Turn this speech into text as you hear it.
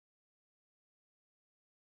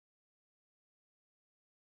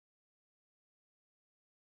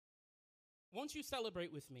Won't you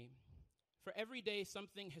celebrate with me? For every day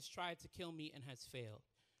something has tried to kill me and has failed.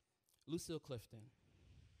 Lucille Clifton.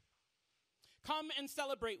 Come and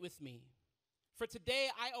celebrate with me. For today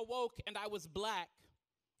I awoke and I was black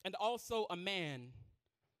and also a man,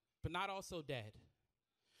 but not also dead.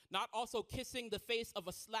 Not also kissing the face of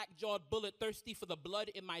a slack-jawed bullet thirsty for the blood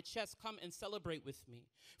in my chest. Come and celebrate with me.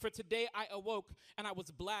 For today I awoke and I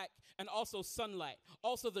was black and also sunlight.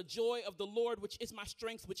 Also the joy of the Lord, which is my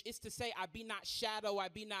strength, which is to say I be not shadow, I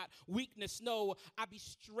be not weakness. No, I be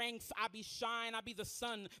strength, I be shine, I be the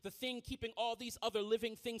sun, the thing keeping all these other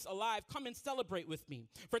living things alive. Come and celebrate with me.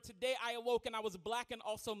 For today I awoke and I was black and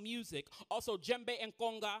also music. Also djembe and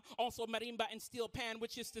conga, also marimba and steel pan,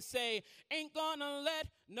 which is to say, ain't gonna let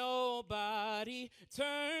nobody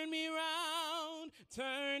turn me round,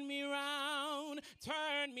 turn me round,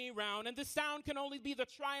 turn me round. And this sound can only be the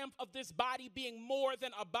triumph of this body being more than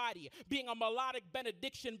a body, being a melodic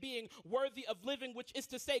benediction, being worthy of living, which is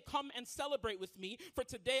to say, come and celebrate with me. For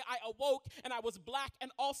today I awoke and I was black and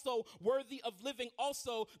also worthy of living.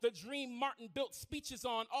 Also the dream Martin built speeches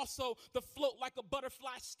on. Also the float like a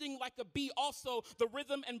butterfly, sting like a bee. Also the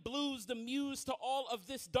rhythm and blues, the muse to all of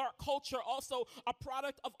this dark culture. Also a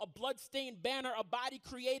product of a bloodstained banner, a body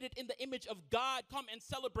created in the image of God. Come and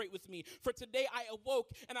celebrate with me. For today I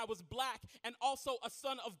awoke and I was black and also a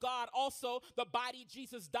son of God. Also the body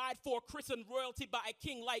Jesus died for, christened royalty by a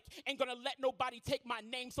king like. Ain't gonna let nobody take my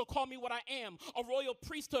name, so call me what I am. A royal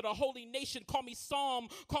priesthood, a holy nation. Call me psalm,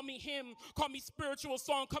 call me hymn, call me spiritual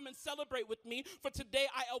song. Come and celebrate with me. For today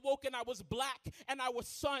I awoke and I was black and I was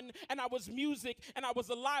sun and I was music and I was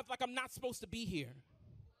alive like I'm not supposed to be here.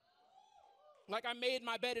 Like I made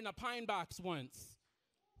my bed in a pine box once.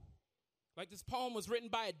 Like this poem was written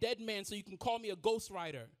by a dead man, so you can call me a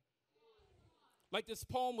ghostwriter. Like this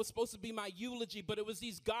poem was supposed to be my eulogy, but it was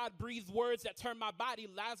these God-breathed words that turned my body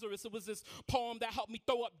Lazarus. It was this poem that helped me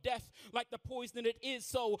throw up death like the poison it is.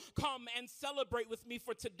 So come and celebrate with me,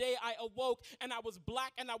 for today I awoke and I was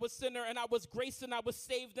black and I was sinner and I was grace and I was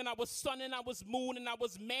saved and I was sun and I was moon and I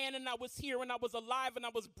was man and I was here and I was alive and I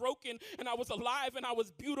was broken and I was alive and I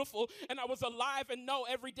was beautiful and I was alive. And no,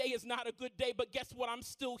 every day is not a good day, but guess what? I'm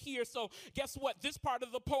still here. So guess what? This part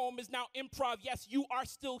of the poem is now improv. Yes, you are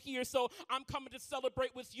still here. So I'm coming to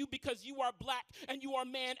celebrate with you because you are black and you are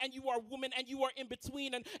man and you are woman and you are in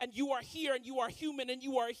between and you are here and you are human and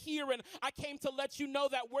you are here. And I came to let you know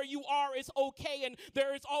that where you are is okay and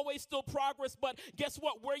there is always still progress. But guess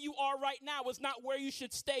what? Where you are right now is not where you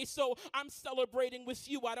should stay. So I'm celebrating with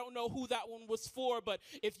you. I don't know who that one was for, but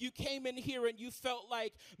if you came in here and you felt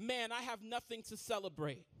like, man, I have nothing to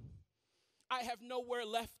celebrate, I have nowhere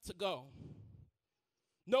left to go.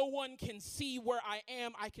 No one can see where I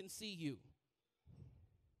am. I can see you.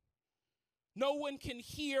 No one can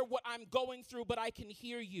hear what I'm going through, but I can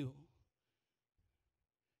hear you.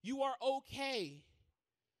 You are okay.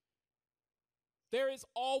 There is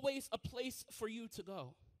always a place for you to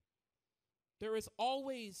go. There is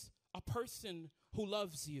always a person who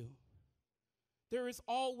loves you. There is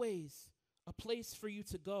always a place for you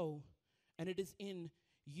to go, and it is in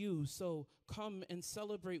you. So come and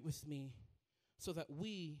celebrate with me so that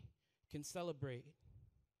we can celebrate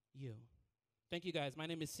you. Thank you, guys. My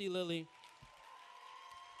name is C. Lilley.